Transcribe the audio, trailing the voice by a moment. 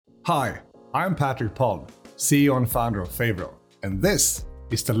Hi, I'm Patrick Palm, CEO and founder of Favro, and this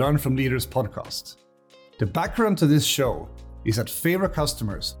is the Learn from Leaders podcast. The background to this show is that Favro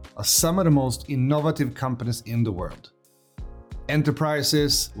customers are some of the most innovative companies in the world.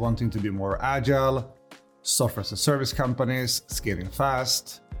 Enterprises wanting to be more agile, software as a service companies scaling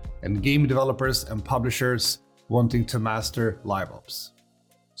fast, and game developers and publishers wanting to master live ops.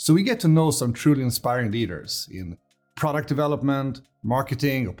 So we get to know some truly inspiring leaders in product development,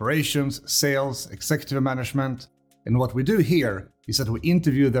 marketing, operations, sales, executive management. And what we do here is that we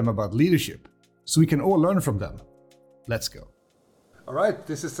interview them about leadership so we can all learn from them. Let's go. All right,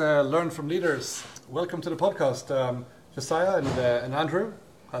 this is Learn from Leaders. Welcome to the podcast. Josiah and Andrew,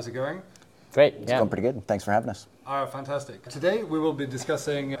 how's it going? Great, It's going pretty good. Thanks for having us. Fantastic. Today we will be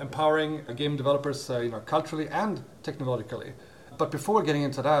discussing empowering game developers culturally and technologically. But before getting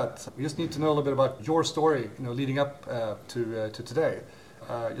into that, we just need to know a little bit about your story, leading up to today.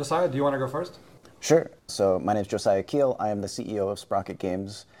 Josiah, do you want to go first? Sure. So my name is Josiah Kiehl. I am the CEO of Sprocket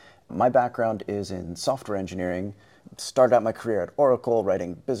Games. My background is in software engineering. Started out my career at Oracle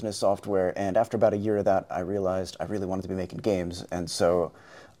writing business software, and after about a year of that, I realized I really wanted to be making games. And so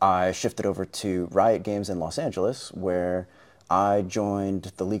I shifted over to Riot Games in Los Angeles, where I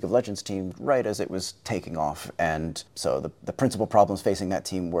joined the League of Legends team right as it was taking off. And so the principal problems facing that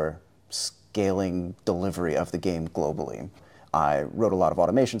team were scaling delivery of the game globally. I wrote a lot of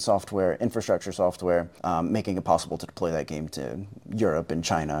automation software, infrastructure software, making it possible to deploy that game to Europe and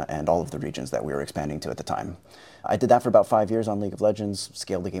China and all of the regions that we were expanding to at the time. I did that for about 5 years on League of Legends,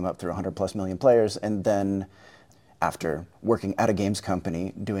 scaled the game up through 100 plus million players, and then after working at a games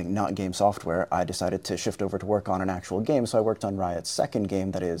company doing not game software, I decided to shift over to work on an actual game. So I worked on Riot's second game,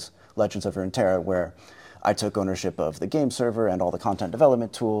 that is Legends of Runeterra, where I took ownership of the game server and all the content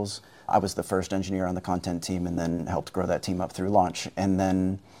development tools. I was the first engineer on the content team and then helped grow that team up through launch. And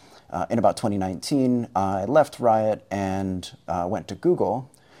then in about 2019, I left Riot and went to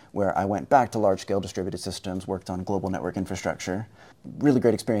Google, where I went back to large-scale distributed systems, worked on global network infrastructure. Really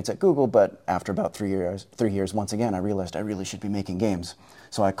great experience at Google, but after about 3 years, once again, I realized I really should be making games.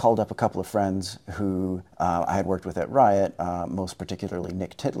 So I called up a couple of friends who I had worked with at Riot, most particularly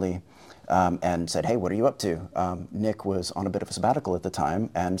Nick Titley, and said, hey, what are you up to? Nick was on a bit of a sabbatical at the time,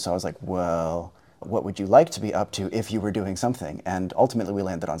 and so I was like, well, what would you like to be up to if you were doing something? And ultimately we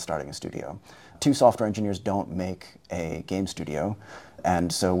landed on starting a studio. 2 software engineers don't make a game studio.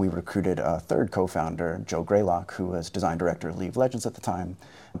 And so we recruited a third co-founder, Joe Greylock, who was design director of League of Legends at the time,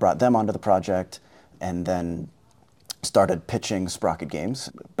 brought them onto the project, and then started pitching Sprocket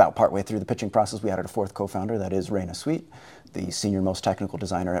Games. About partway through the pitching process, we added a fourth co-founder, that is Raina Sweet, the senior most technical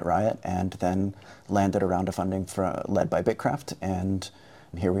designer at Riot, and then landed a round of funding led by Bitcraft, and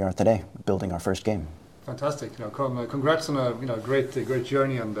here we are today, building our first game. Fantastic. Congrats on a great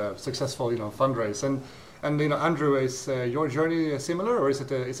journey and successful fundraise. And Andrew, is your journey similar, or is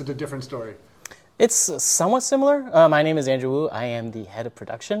it a different story? It's somewhat similar. My name is Andrew Wu. I am the head of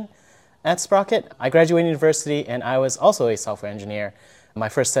production at Sprocket. I graduated university, and I was also a software engineer, my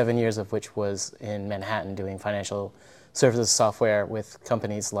first 7 years of which was in Manhattan doing financial services software with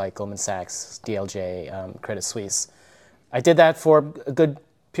companies like Goldman Sachs, DLJ, Credit Suisse. I did that for a good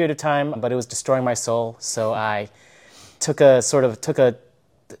period of time, but it was destroying my soul, so I took a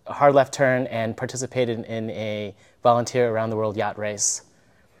hard left turn and participated in a volunteer around the world yacht race.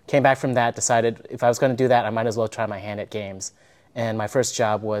 Came back from that, decided if I was going to do that, I might as well try my hand at games. And my first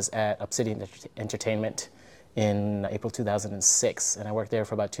job was at Obsidian Entertainment in April 2006. And I worked there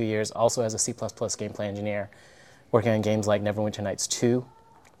for about 2 years, also as a C++ gameplay engineer, working on games like Neverwinter Nights 2.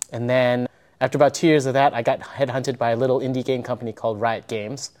 And then after about 2 years of that, I got headhunted by a little indie game company called Riot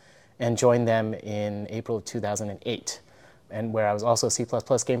Games and joined them in April of 2008. And where I was also a C++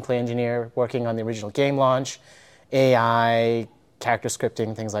 gameplay engineer, working on the original game launch, AI, character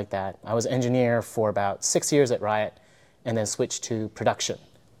scripting, things like that. I was engineer for about 6 years at Riot, and then switched to production,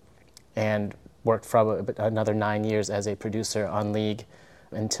 and worked for another 9 years as a producer on League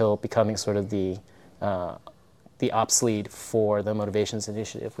until becoming sort of the ops lead for the Motivations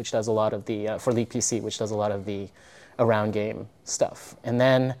Initiative, which does a lot of the, for League PC, which does a lot of the around game stuff. And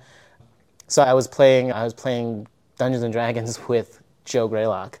then, so I was playing Dungeons and Dragons with Joe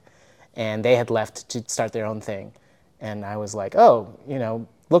Greylock, and they had left to start their own thing. And I was like,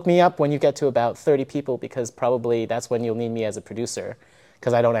 look me up when you get to about 30 people, because probably that's when you'll need me as a producer,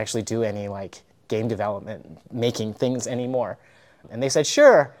 because I don't actually do any game development, making things anymore. And they said,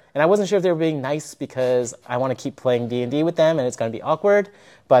 sure. And I wasn't sure if they were being nice because I want to keep playing D&D with them and it's going to be awkward.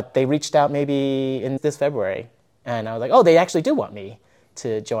 But they reached out maybe in this February. And I was like, oh, they actually do want me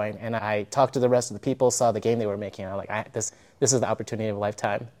to join. And I talked to the rest of the people, saw the game they were making. And I was like, this is the opportunity of a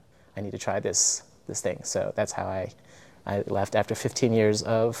lifetime. I need to try this thing. So that's how I left after 15 years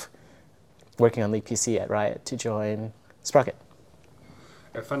of working on Leap PC at Riot to join Sprocket.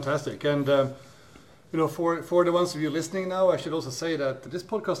 Fantastic. And for the ones of you listening now, I should also say that this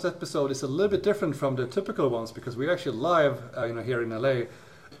podcast episode is a little bit different from the typical ones because we're actually live here in LA.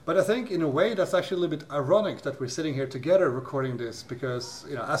 But I think in a way that's actually a little bit ironic that we're sitting here together recording this because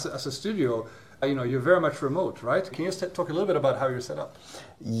as a studio, you're very much remote, right? Can you talk a little bit about how you're set up?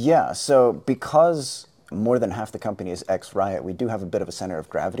 Yeah, so because more than half the company is ex-Riot, we do have a bit of a center of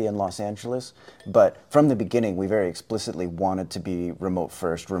gravity in Los Angeles. But from the beginning, we very explicitly wanted to be remote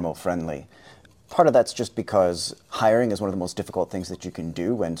first, remote friendly. Part of that's just because hiring is one of the most difficult things that you can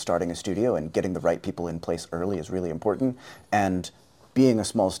do when starting a studio, and getting the right people in place early is really important. And being a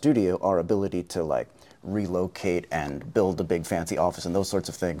small studio, our ability to relocate and build a big fancy office and those sorts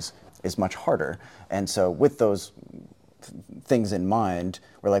of things is much harder. And so with those things in mind,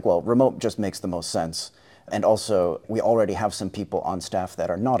 we're like, well, remote just makes the most sense. And also, we already have some people on staff that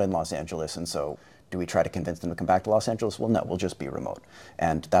are not in Los Angeles, and so do we try to convince them to come back to Los Angeles? Well, no, we'll just be remote.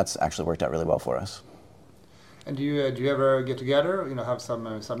 And that's actually worked out really well for us. And do you ever get together, have some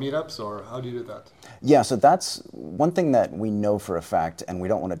meetups, or how do you do that? Yeah, so that's one thing that we know for a fact, and we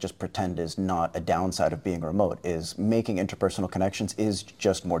don't want to just pretend is not a downside of being remote, is making interpersonal connections is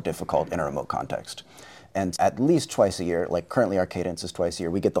just more difficult in a remote context. And at least twice a year, like currently our cadence is twice a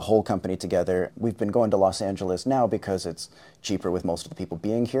year, we get the whole company together. We've been going to Los Angeles now because it's cheaper with most of the people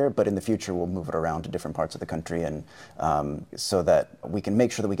being here, but in the future we'll move it around to different parts of the country, and so that we can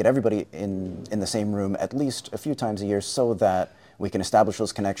make sure that we get everybody in the same room at least a few times a year, so that we can establish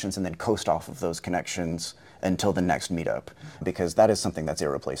those connections and then coast off of those connections until the next meetup, because that is something that's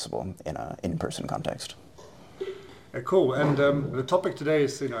irreplaceable in an in-person context. Cool. And the topic today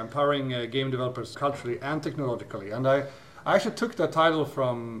is empowering game developers culturally and technologically. And I actually took that title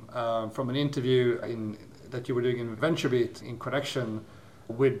from an interview that you were doing in VentureBeat in connection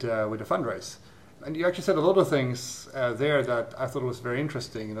with the fundraise. And you actually said a lot of things there that I thought was very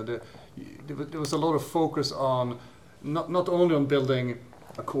interesting. There was a lot of focus on not only on building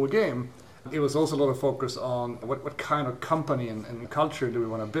a cool game, it was also a lot of focus on what kind of company and culture do we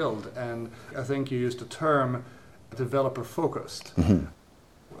want to build. And I think you used the term developer focused. Mm-hmm.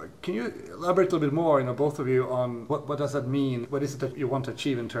 Can you elaborate a little bit more, both of you, on what does that mean? What is it that you want to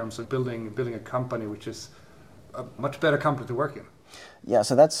achieve in terms of building a company which is a much better company to work in? Yeah,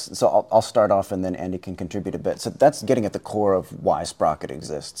 so I'll start off and then Andy can contribute a bit. So that's getting at the core of why Sprocket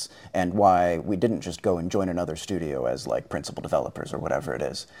exists and why we didn't just go and join another studio as principal developers or whatever it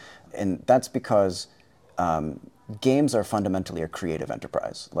is. And that's because games are fundamentally a creative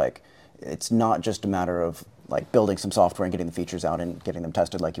enterprise. It's not just a matter of building some software and getting the features out and getting them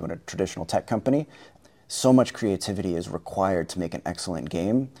tested like you in a traditional tech company. So much creativity is required to make an excellent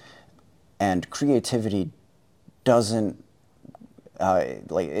game, and creativity doesn't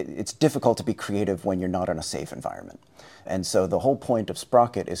it's difficult to be creative when you're not in a safe environment. And so the whole point of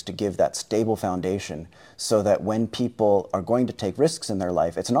Sprocket is to give that stable foundation so that when people are going to take risks in their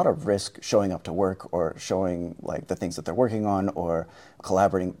life, it's not a risk showing up to work or showing the things that they're working on or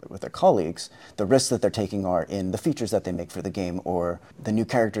collaborating with their colleagues. The risks that they're taking are in the features that they make for the game, or the new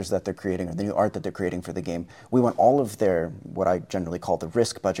characters that they're creating, or the new art that they're creating for the game. We want all of their, what I generally call the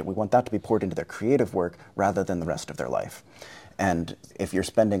risk budget, we want that to be poured into their creative work rather than the rest of their life. And if you're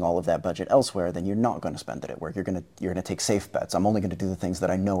spending all of that budget elsewhere, then you're not going to spend it at work. You're going to take safe bets. I'm only going to do the things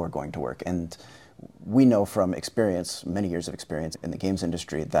that I know are going to work. And we know from experience, many years of experience in the games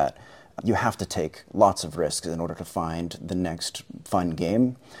industry, that you have to take lots of risks in order to find the next fun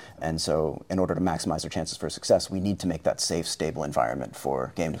game. And so in order to maximize their chances for success, we need to make that safe, stable environment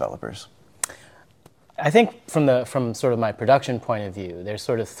for game developers. I think from sort of my production point of view, there's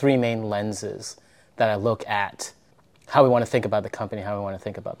sort of three main lenses that I look at how we want to think about the company, how we want to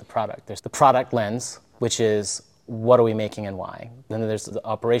think about the product. There's the product lens, which is what are we making and why. Then there's the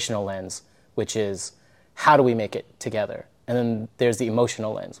operational lens, which is how do we make it together. And then there's the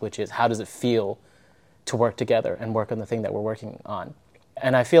emotional lens, which is how does it feel to work together and work on the thing that we're working on.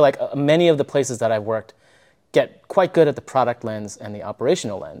 And I feel like many of the places that I've worked get quite good at the product lens and the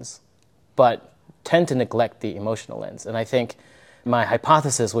operational lens, but tend to neglect the emotional lens. And I think my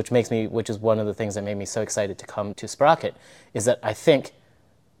hypothesis, which is one of the things that made me so excited to come to Sprocket, is that I think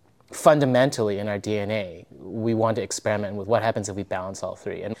fundamentally in our DNA, we want to experiment with what happens if we balance all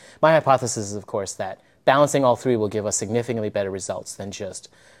three. And my hypothesis is, of course, that balancing all three will give us significantly better results than just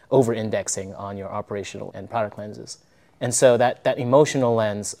over-indexing on your operational and product lenses. And so that emotional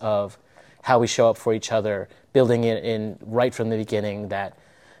lens of how we show up for each other, building it in right from the beginning, that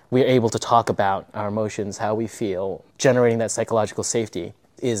we're able to talk about our emotions, how we feel, generating that psychological safety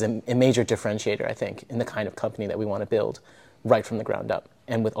is a major differentiator, I think, in the kind of company that we want to build right from the ground up.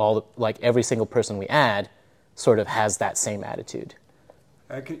 And with all, every single person we add sort of has that same attitude.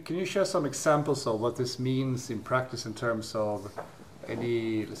 Can you share some examples of what this means in practice in terms of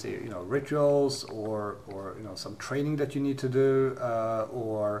any, let's say, rituals or some training that you need to do,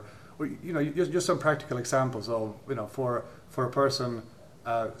 or just some practical examples of, for a person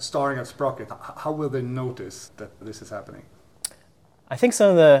starting at Sprocket, how will they notice that this is happening? I think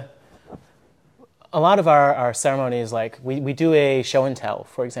a lot of our ceremonies, we do a show and tell,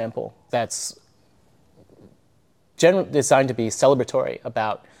 for example, that's generally designed to be celebratory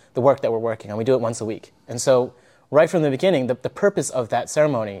about the work that we're working on. We do it once a week. And so right from the beginning, the purpose of that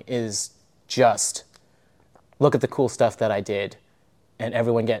ceremony is just look at the cool stuff that I did, and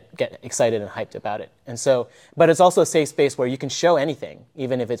everyone get excited and hyped about it. And so, but it's also a safe space where you can show anything,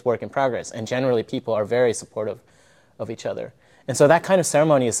 even if it's work in progress. And generally people are very supportive of each other. And so that kind of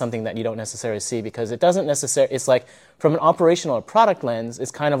ceremony is something that you don't necessarily see, because it doesn't necessarily, it's like from an operational or product lens,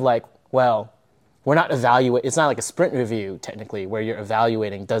 it's kind of like, well, we're not evaluating, it's not like a sprint review technically where you're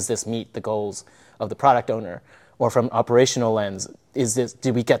evaluating, does this meet the goals of the product owner? Or from an operational lens,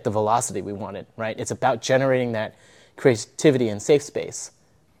 did we get the velocity we wanted, right? It's about generating that creativity and safe space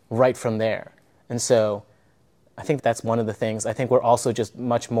right from there. And so I think that's one of the things. I think we're also just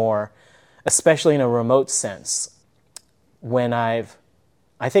much more, especially in a remote sense, I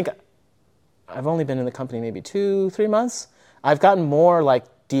think I've only been in the company maybe 2-3 months. I've gotten more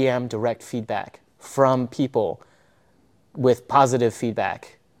DM direct feedback from people with positive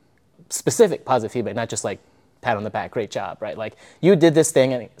feedback, specific positive feedback, not just pat on the back, great job, right? You did this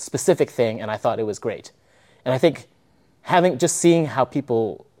thing, a specific thing, and I thought it was great. And I think seeing how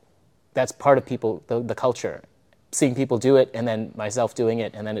people, that's part of people, the culture, seeing people do it and then myself doing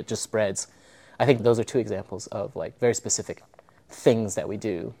it, and then it just spreads. I think those are two examples of very specific things that we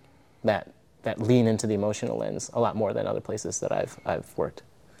do that lean into the emotional lens a lot more than other places that I've worked.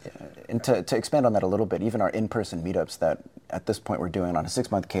 Yeah. And to expand on that a little bit, even our in-person meetups that at this point we're doing on a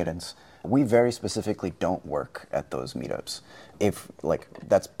 6-month cadence, we very specifically don't work at those meetups. If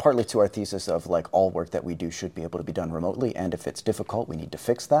that's partly to our thesis of all work that we do should be able to be done remotely, and if it's difficult, we need to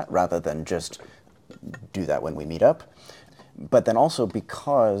fix that rather than just do that when we meet up. But then also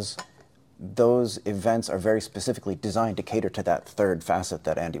because those events are very specifically designed to cater to that third facet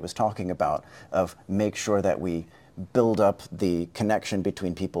that Andy was talking about, of make sure that we build up the connection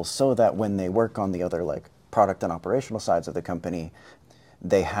between people so that when they work on the other product and operational sides of the company,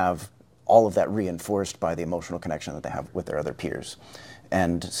 they have all of that reinforced by the emotional connection that they have with their other peers.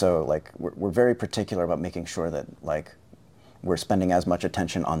 And so we're very particular about making sure that we're spending as much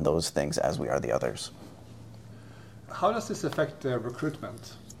attention on those things as we are the others. How does this affect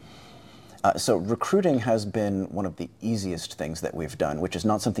recruitment? So recruiting has been one of the easiest things that we've done, which is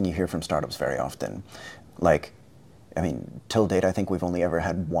not something you hear from startups very often. Till date, I think we've only ever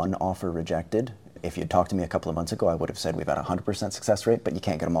had one offer rejected. If you'd talked to me a couple of months ago, I would have said we've had a 100% success rate, but you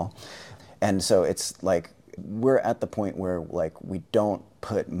can't get them all. And so it's we're at the point where we don't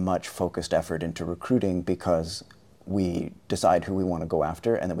put much focused effort into recruiting, because we decide who we want to go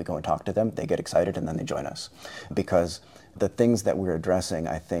after and then we go and talk to them, they get excited, and then they join us. Because the things that we're addressing,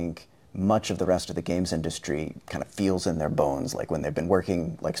 I think much of the rest of the games industry kind of feels in their bones, when they've been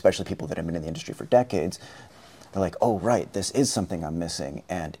working, especially people that have been in the industry for decades. They're oh, right, this is something I'm missing,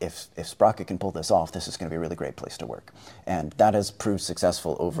 and if Sprocket can pull this off, this is going to be a really great place to work. And that has proved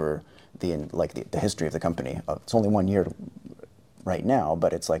successful over the history of the company. It's only 1 year right now,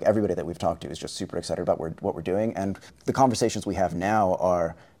 but it's everybody that we've talked to is just super excited about what we're doing. And the conversations we have now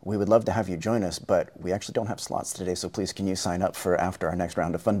are, we would love to have you join us, but we actually don't have slots today, so please can you sign up for after our next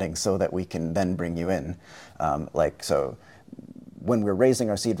round of funding so that we can then bring you in. So when we're raising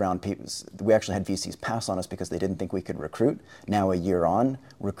our seed round, we actually had VCs pass on us because they didn't think we could recruit. Now, a year on,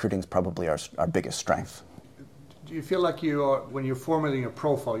 recruiting's probably our biggest strength. Do you feel when you're formulating a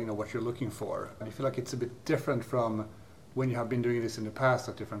profile, what you're looking for, do you feel it's a bit different from when you have been doing this in the past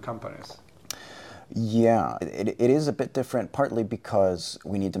at different companies? Yeah, it is a bit different, partly because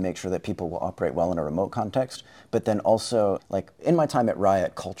we need to make sure that people will operate well in a remote context, but then also, in my time at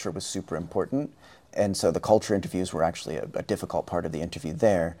Riot, culture was super important. And so the culture interviews were actually a difficult part of the interview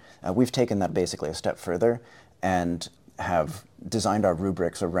there. We've taken that basically a step further and have designed our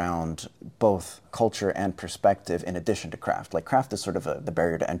rubrics around both culture and perspective in addition to craft. Craft is sort of the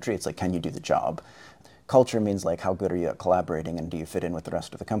barrier to entry. It's can you do the job? Culture means how good are you at collaborating and do you fit in with the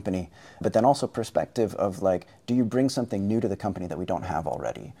rest of the company? But then also perspective of do you bring something new to the company that we don't have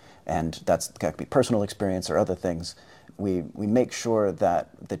already? And that could be personal experience or other things. We make sure that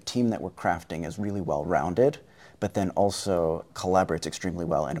the team that we're crafting is really well-rounded, but then also collaborates extremely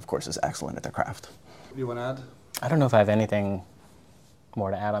well and, of course, is excellent at their craft. Do you want to add? I don't know if I have anything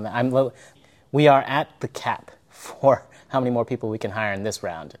more to add on that. We are at the cap for how many more people we can hire in this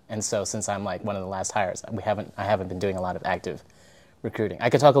round. And so since I'm like one of the last hires, I haven't been doing a lot of active recruiting. I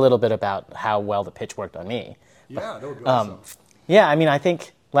could talk a little bit about how well the pitch worked on me. Yeah, that would be awesome. Yeah, I mean, I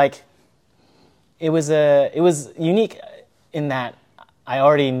think like it was unique in that I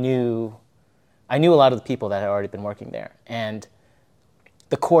knew a lot of the people that had already been working there. And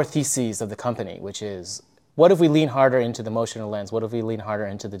the core theses of the company, which is, what if we lean harder into the emotional lens? What if we lean harder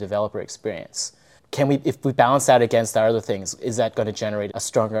into the developer experience? If we balance that against our other things, is that going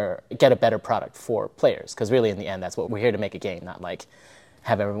to get a better product for players? Because really, in the end, that's what we're here to make a game, not like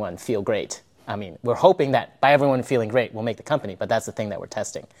have everyone feel great. I mean, we're hoping that by everyone feeling great, we'll make the company, but that's the thing that we're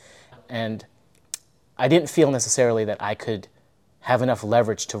testing. And I didn't feel necessarily that I could have enough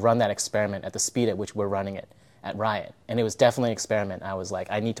leverage to run that experiment at the speed at which we're running it at Riot. And it was definitely an experiment. I was like,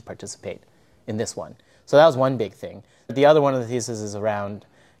 I need to participate in this one. So that was one big thing. The other one of the theses is around,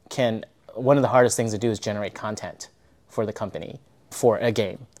 one of the hardest things to do is generate content for the company for a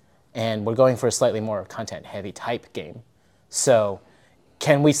game. And we're going for a slightly more content-heavy type game. So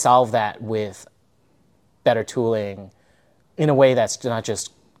can we solve that with better tooling in a way that's not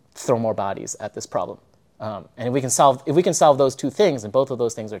just throw more bodies at this problem? And if we can solve those two things, and both of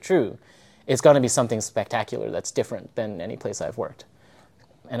those things are true, it's going to be something spectacular that's different than any place I've worked.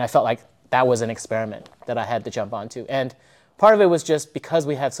 And I felt like that was an experiment that I had to jump onto. And part of it was just because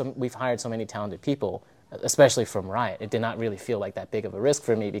we've hired so many talented people, especially from Riot. It did not really feel like that big of a risk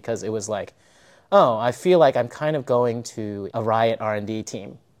for me because it was like, oh, I feel like I'm kind of going to a Riot R&D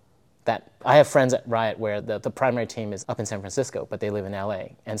team. That I have friends at Riot where the primary team is up in San Francisco, but they live in LA.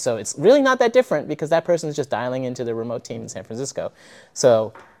 And so it's really not that different because that person is just dialing into the remote team in San Francisco.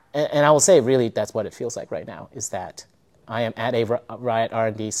 So, and I will say really that's what it feels like right now, is that I am at a Riot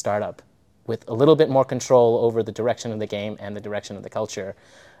R&D startup with a little bit more control over the direction of the game and the direction of the culture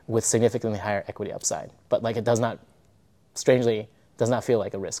with significantly higher equity upside. But like strangely, does not feel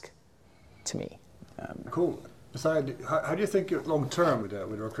like a risk to me. Cool. Besides, how do you think long term with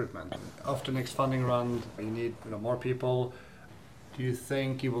recruitment? After next funding round, you need more people. Do you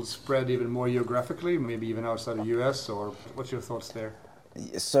think you will spread even more geographically, maybe even outside the US, or what's your thoughts there?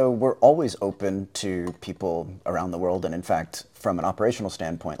 So we're always open to people around the world, and in fact, from an operational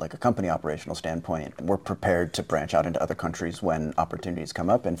standpoint, like a company operational standpoint, we're prepared to branch out into other countries when opportunities come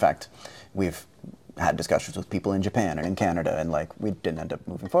up. In fact, we've had discussions with people in Japan and in Canada, and like we didn't end up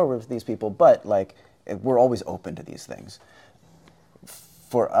moving forward with these people, but like we're always open to these things.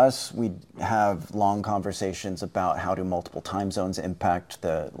 For us, we have long conversations about how do multiple time zones impact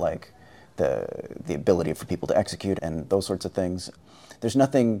the ability for people to execute and those sorts of things. There's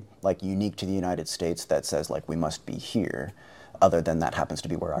nothing like unique to the United States that says like we must be here, other than that happens to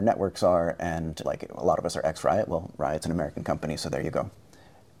be where our networks are, and like a lot of us are ex-Riot. Well, Riot's an American company, so there you go.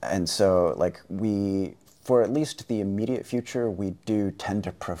 And so like for at least the immediate future, we do tend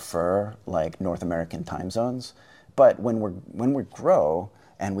to prefer like North American time zones. But when we grow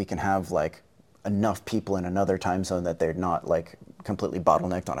and we can have like enough people in another time zone that they're not like completely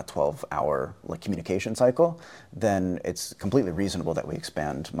bottlenecked on a 12-hour like communication cycle, then it's completely reasonable that we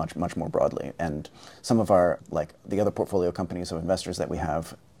expand much more broadly. And some of our like the other portfolio companies of investors that we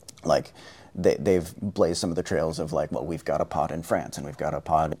have, like they've blazed some of the trails of like, well, we've got a pod in France and we've got a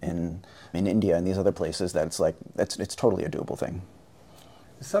pod in India and these other places. That it's totally a doable thing.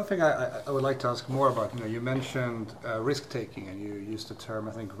 Something I would like to ask more about. You mentioned risk taking, and you used the term,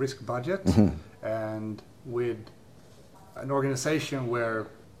 I think, risk budget. Mm-hmm. And with an organization where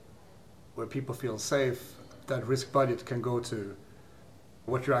people feel safe, that risk budget can go to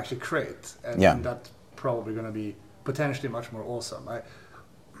what you actually create, and that's probably going to be potentially much more awesome.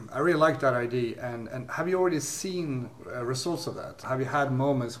 I really like that idea. And have you already seen results of that? Have you had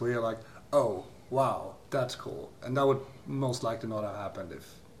moments where you're like, oh, wow, that's cool, and that would most likely not have happened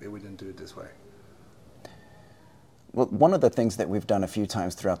if we didn't do it this way? Well, one of the things that we've done a few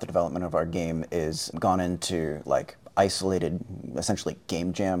times throughout the development of our game is gone into like isolated, essentially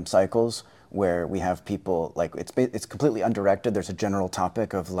game jam cycles, where we have people like it's completely undirected. There's a general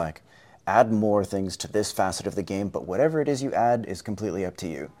topic of like, add more things to this facet of the game, but whatever it is you add is completely up to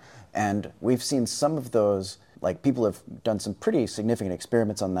you. And we've seen some of those, like people have done some pretty significant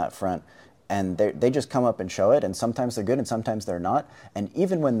experiments on that front, and they just come up and show it, and sometimes they're good and sometimes they're not. And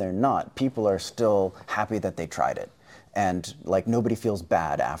even when they're not, people are still happy that they tried it. And like nobody feels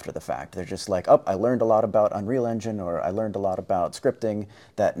bad after the fact. They're just like, oh, I learned a lot about Unreal Engine, or I learned a lot about scripting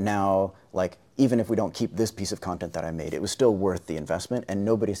that now, like, even if we don't keep this piece of content that I made, it was still worth the investment. And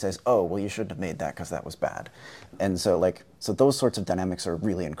nobody says, oh, well, you shouldn't have made that because that was bad. And so those sorts of dynamics are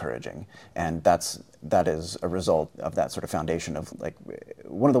really encouraging. And that is a result of that sort of foundation of like,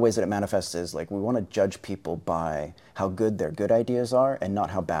 one of the ways that it manifests is like, we want to judge people by how good their good ideas are and not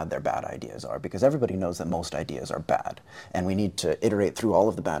how bad their bad ideas are, because everybody knows that most ideas are bad. And we need to iterate through all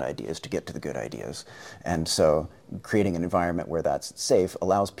of the bad ideas to get to the good ideas. And so creating an environment where that's safe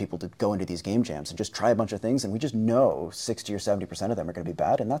allows people to go into these game jams and just try a bunch of things, and we just know 60 or 70% of them are going to be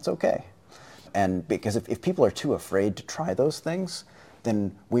bad, and that's okay. And because if people are too afraid to try those things,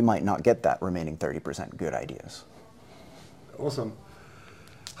 then we might not get that remaining 30% good ideas. Awesome.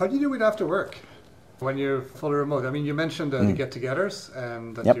 How do you do it after work when you're fully remote? I mean, you mentioned the get-togethers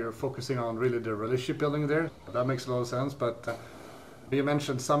and that you're focusing on really the relationship building there. That makes a lot of sense, but you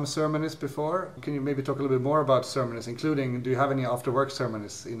mentioned some ceremonies before. Can you maybe talk a little bit more about ceremonies, including, do you have any after-work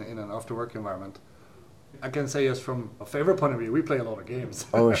ceremonies in an after-work environment? I can say, just from a favorite point of view, we play a lot of games.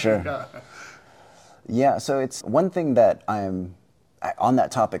 Oh, sure. Yeah, so it's one thing that on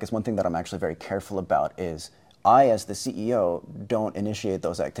that topic, it's one thing that I'm actually very careful about is I, as the CEO, don't initiate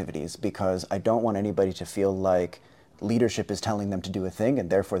those activities because I don't want anybody to feel like leadership is telling them to do a thing and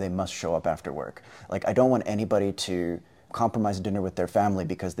therefore they must show up after work. Like, I don't want anybody to compromise dinner with their family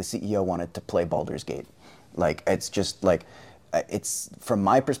because the CEO wanted to play Baldur's Gate. Like, it's just like, it's, from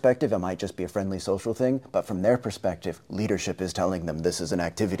my perspective, it might just be a friendly social thing, but from their perspective, leadership is telling them this is an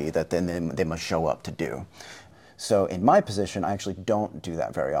activity that then they must show up to do. So in my position, I actually don't do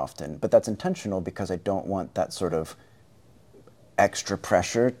that very often, but that's intentional because I don't want that sort of extra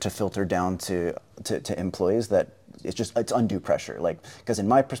pressure to filter down to employees that it's undue pressure. Like, because in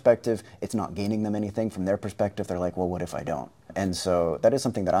my perspective, it's not gaining them anything. From their perspective, they're like, well, what if I don't? And so that is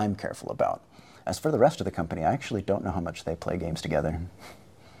something that I'm careful about. As for the rest of the company, I actually don't know how much they play games together.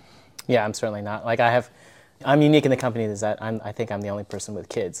 Yeah, I'm certainly not. Like, I'm unique in the company is that I think I'm the only person with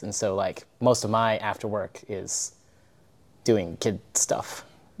kids. And so like most of my after work is doing kid stuff.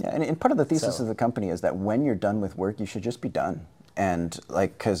 Yeah, and part of the thesis of the company is that when you're done with work, you should just be done. And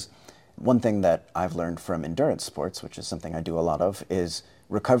like, because one thing that I've learned from endurance sports, which is something I do a lot of, is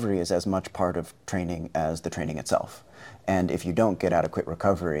recovery is as much part of training as the training itself. And if you don't get adequate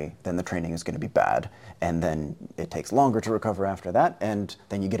recovery, then the training is going to be bad. And then it takes longer to recover after that. And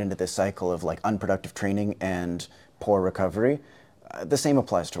then you get into this cycle of like unproductive training and poor recovery. The same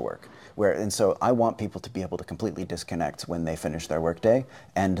applies to work. And so I want people to be able to completely disconnect when they finish their workday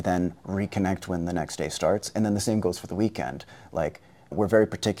and then reconnect when the next day starts. And then the same goes for the weekend. Like, we're very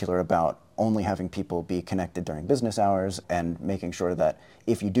particular about only having people be connected during business hours and making sure that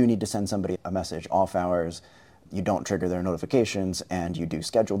if you do need to send somebody a message off hours, you don't trigger their notifications and you do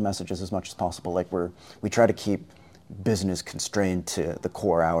scheduled messages as much as possible. Like, we try to keep business constrained to the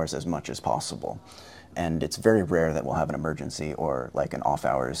core hours as much as possible. And it's very rare that we'll have an emergency or like an off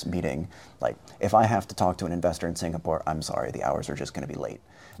hours meeting. Like, if I have to talk to an investor in Singapore, I'm sorry, the hours are just going to be late.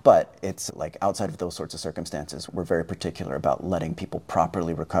 But it's like, outside of those sorts of circumstances, we're very particular about letting people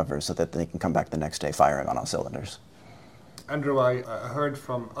properly recover so that they can come back the next day firing on all cylinders. Andrew, I heard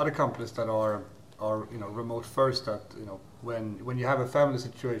from other companies that are remote first that when you have a family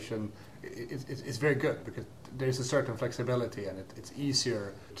situation, it's very good because there's a certain flexibility and it's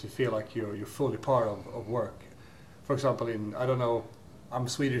easier to feel like you're fully part of work. For example, I don't know, I'm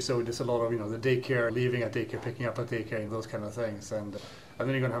Swedish, so there's a lot of the daycare, leaving at daycare, picking up at daycare, and those kind of things. And then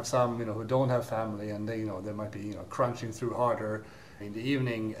you're going to have some who don't have family, and they might be crunching through harder in the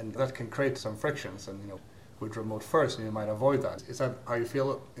evening, and that can create some frictions. And with remote first, you might avoid that. Is that how you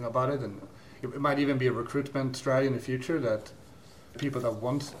feel about it? And it might even be a recruitment strategy in the future that people that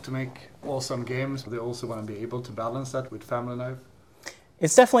want to make awesome games, they also want to be able to balance that with family life.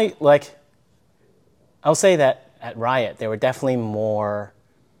 It's definitely like, I'll say that at Riot, there were definitely more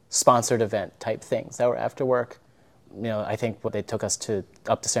sponsored event type things that were after work. I think they took us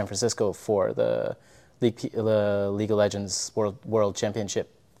up to San Francisco for the League of Legends World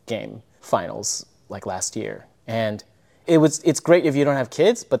Championship game finals like last year. And it's great if you don't have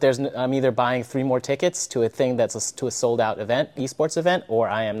kids, but I'm either buying 3 more tickets to a thing that's to a sold out event, esports event, or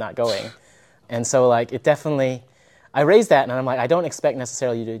I am not going. And so like, it definitely, I raised that and I'm like, I don't expect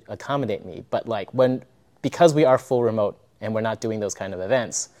necessarily you to accommodate me, but like because we are full remote and we're not doing those kind of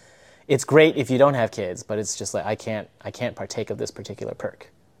events, it's great if you don't have kids, but it's just like, I can't partake of this particular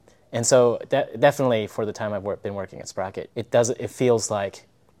perk. And so definitely for the time I've been working at Sprocket, it feels like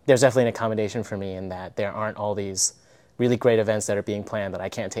there's definitely an accommodation for me in that there aren't all these really great events that are being planned that I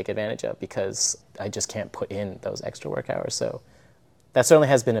can't take advantage of because I just can't put in those extra work hours. So that certainly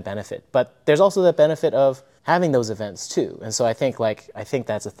has been a benefit. But there's also the benefit of having those events too. And so I think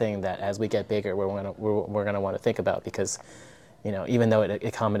that's a thing that as we get bigger, we're gonna want to think about, because even though it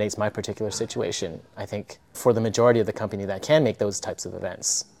accommodates my particular situation, I think for the majority of the company that can make those types of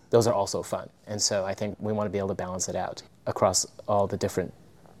events, those are also fun. And so I think we want to be able to balance it out across all the different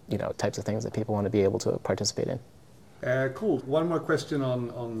types of things that people want to be able to participate in. Cool. One more question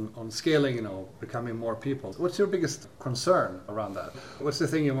on scaling, becoming more people. What's your biggest concern around that? What's the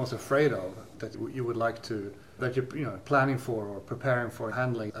thing you're most afraid of that you would like to, that you're planning for or preparing for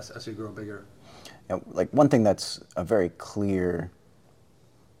handling as you grow bigger? One thing that's a very clear,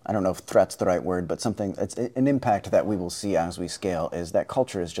 I don't know if threat's the right word, but it's an impact that we will see as we scale is that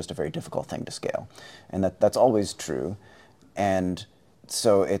culture is just a very difficult thing to scale. And that's always true. And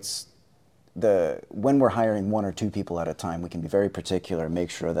so when we're hiring 1 or 2 people at a time, we can be very particular, make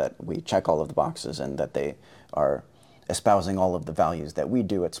sure that we check all of the boxes and that they are espousing all of the values that we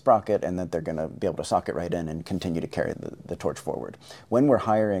do at Sprocket, and that they're going to be able to socket right in and continue to carry the torch forward. When we're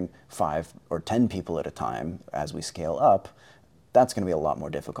hiring 5 or 10 people at a time as we scale up, that's going to be a lot more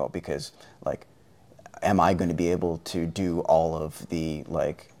difficult, because am I going to be able to do all of the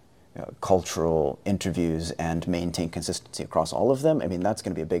cultural interviews and maintain consistency across all of them? I mean, that's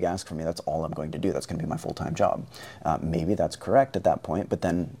going to be a big ask for me. That's all I'm going to do. That's going to be my full-time job. Maybe that's correct at that point, but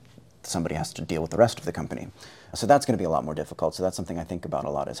then somebody has to deal with the rest of the company. So that's going to be a lot more difficult. So that's something I think about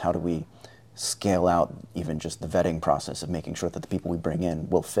a lot, is how do we scale out even just the vetting process of making sure that the people we bring in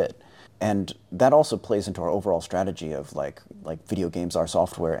will fit. And that also plays into our overall strategy of like video games are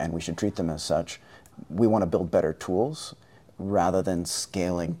software and we should treat them as such. We want to build better tools rather than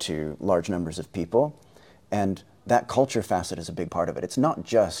scaling to large numbers of people. And that culture facet is a big part of it. It's not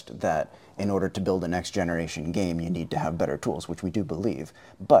just that in order to build a next generation game, you need to have better tools, which we do believe.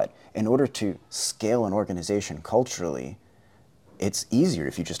 But in order to scale an organization culturally, it's easier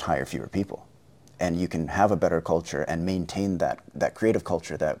if you just hire fewer people. And you can have a better culture and maintain that creative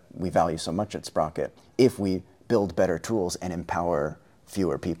culture that we value so much at Sprocket if we build better tools and empower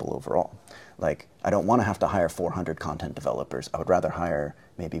fewer people overall. I don't want to have to hire 400 content developers. I would rather hire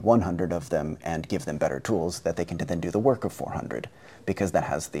maybe 100 of them and give them better tools that they can then do the work of 400, because that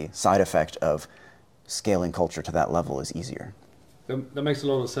has the side effect of scaling culture to that level is easier. That makes a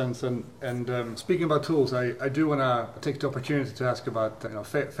lot of sense. And speaking about tools, I do want to take the opportunity to ask about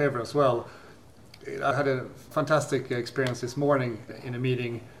Favor as well. I had a fantastic experience this morning in a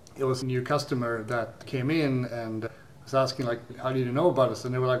meeting. It was a new customer that came in and was asking, how do you know about us?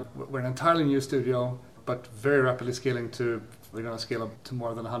 And they were like, we're an entirely new studio, but very rapidly scaling we're going to scale up to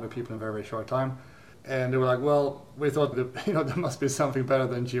more than 100 people in a very, very short time. And they were like, well, we thought that, there must be something better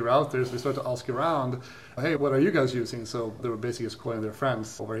than Jira out there. So we started to ask around, hey, what are you guys using? So they were basically just calling their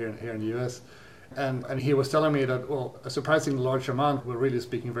friends over here in the US. And he was telling me that, well, a surprisingly large amount were really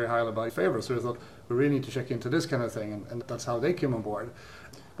speaking very highly about Favor. So I thought, we really need to check into this kind of thing. And that's how they came on board.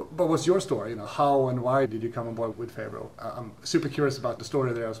 But what's your story? How and why did you come on board with Favor? I'm super curious about the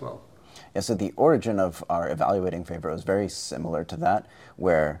story there as well. Yeah, so the origin of our evaluating Favor is very similar to that,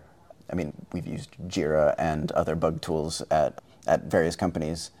 where, we've used Jira and other bug tools at various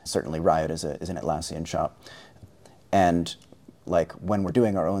companies. Certainly Riot is an Atlassian shop. And when we're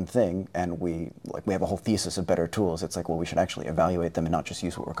doing our own thing and we have a whole thesis of better tools, it's we should actually evaluate them and not just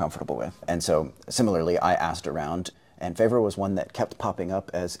use what we're comfortable with. And so similarly, I asked around, and Favor was one that kept popping up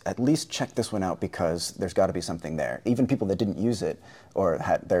as, at least check this one out because there's got to be something there. Even people that didn't use it or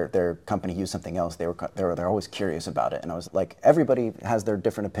had their company use something else, they're always curious about it. And I was like, everybody has their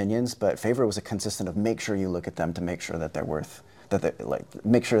different opinions, but Favor was a consistent of make sure you look at them to make sure that they're worth,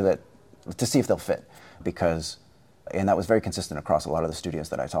 make sure that, to see if they'll fit. And that was very consistent across a lot of the studios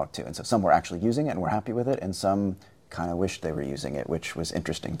that I talked to. And so some were actually using it and were happy with it, and some kind of wished they were using it, which was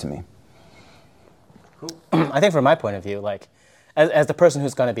interesting to me. Cool. I think from my point of view, as the person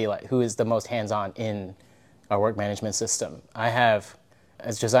who's going to be who is the most hands-on in our work management system, I have,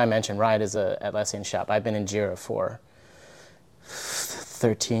 as Josiah mentioned, Riot is a Atlassian shop. I've been in Jira for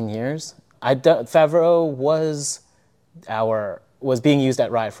 13 years. Favreau was being used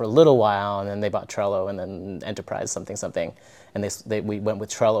at Riot for a little while, and then they bought Trello, and then Enterprise something, and we went with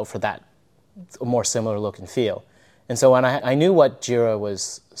Trello for that more similar look and feel. And so when I knew what Jira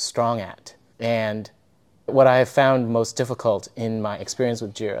was strong at, and what I have found most difficult in my experience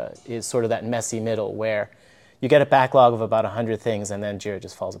with Jira is sort of that messy middle where you get a backlog of about 100 things and then Jira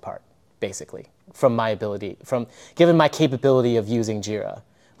just falls apart, basically, given my capability of using Jira.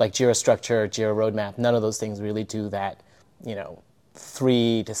 Jira structure, Jira roadmap, none of those things really do that,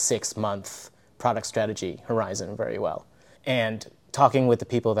 3 to 6 month product strategy horizon very well. And talking with the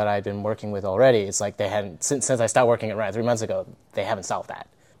people that I've been working with already, it's like they hadn't, since I started working at Riot 3 months ago, they haven't solved that.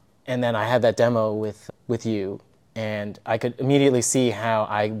 And then I had that demo with you, and I could immediately see how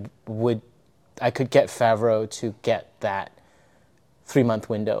I could get Favreau to get that 3-month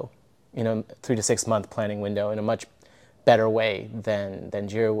window, 3 to 6 month planning window in a much better way than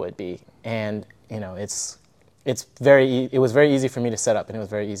Jira would be. And it was very easy for me to set up, and it was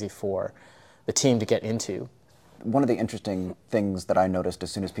very easy for the team to get into. One of the interesting things that I noticed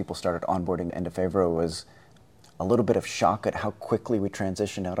as soon as people started onboarding into Favreau was a little bit of shock at how quickly we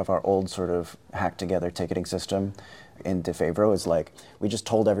transitioned out of our old sort of hacked together ticketing system into Favreau. Is like, we just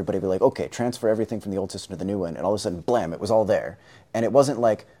told everybody, we're like, okay, transfer everything from the old system to the new one, and all of a sudden, blam, it was all there. And it wasn't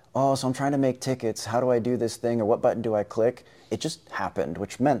like, oh, so I'm trying to make tickets, how do I do this thing, or what button do I click? It just happened,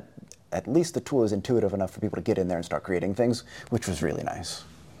 which meant at least the tool is intuitive enough for people to get in there and start creating things, which was really nice.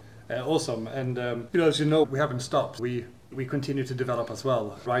 Awesome, and as you know, we haven't stopped. We continue to develop as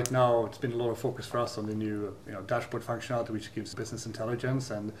well. Right now, it's been a lot of focus for us on the new dashboard functionality, which gives business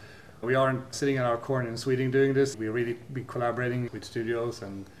intelligence. And we aren't sitting in our corner in Sweden doing this. We're really collaborating with studios,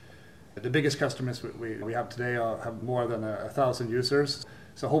 and the biggest customers we have today have more than 1,000 users.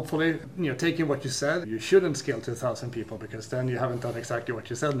 So hopefully, taking what you said, you shouldn't scale to 1,000 people, because then you haven't done exactly what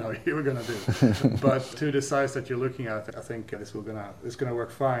you said now you were going to do. But to the size that you're looking at, I think it's going to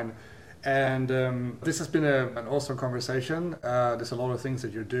work fine. And this has been an awesome conversation. There's a lot of things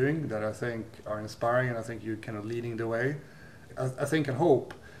that you're doing that I think are inspiring, and I think you're kind of leading the way. I think and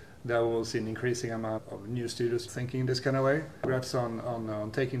hope that we'll see an increasing amount of new studios thinking this kind of way. Congrats on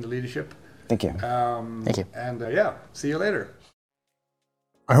taking the leadership. Thank you. Thank you. And see you later.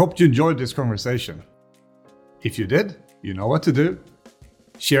 I hope you enjoyed this conversation. If you did, you know what to do.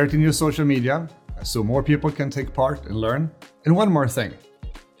 Share it in your social media so more people can take part and learn. And one more thing,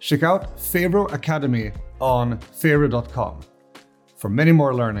 check out Favreau Academy on favreau.com for many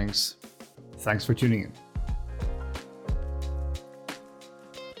more learnings. Thanks for tuning in.